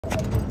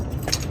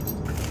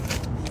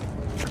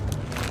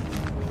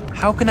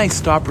How can I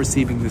stop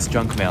receiving this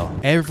junk mail?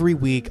 Every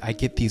week I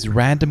get these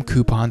random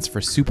coupons for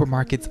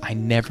supermarkets I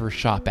never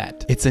shop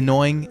at. It's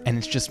annoying and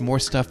it's just more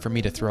stuff for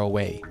me to throw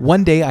away.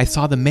 One day I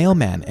saw the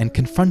mailman and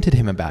confronted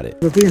him about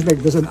it. The thing is, like,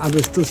 there's an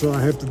address too, so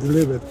I have to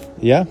deliver it.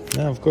 Yeah,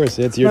 no, of course,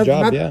 it's your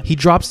job, yeah. He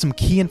dropped some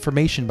key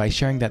information by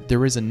sharing that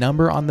there is a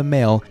number on the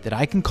mail that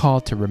I can call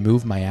to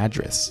remove my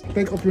address.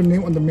 Take off your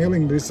name on the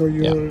mailing list so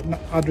your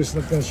address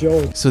not gonna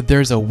show. So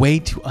there's a way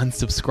to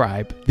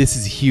unsubscribe. This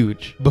is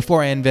huge.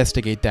 Before I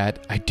investigate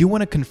that, I do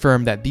want to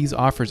confirm that these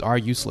offers are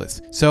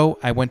useless. So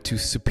I went to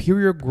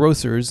Superior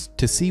Grocers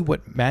to see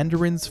what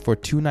mandarins for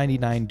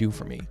 $2.99 do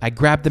for me. I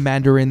grabbed the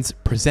mandarins,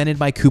 presented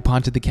my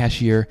coupon to the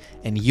cashier,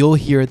 and you'll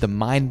hear the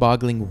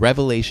mind-boggling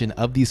revelation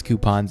of these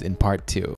coupons in part 2.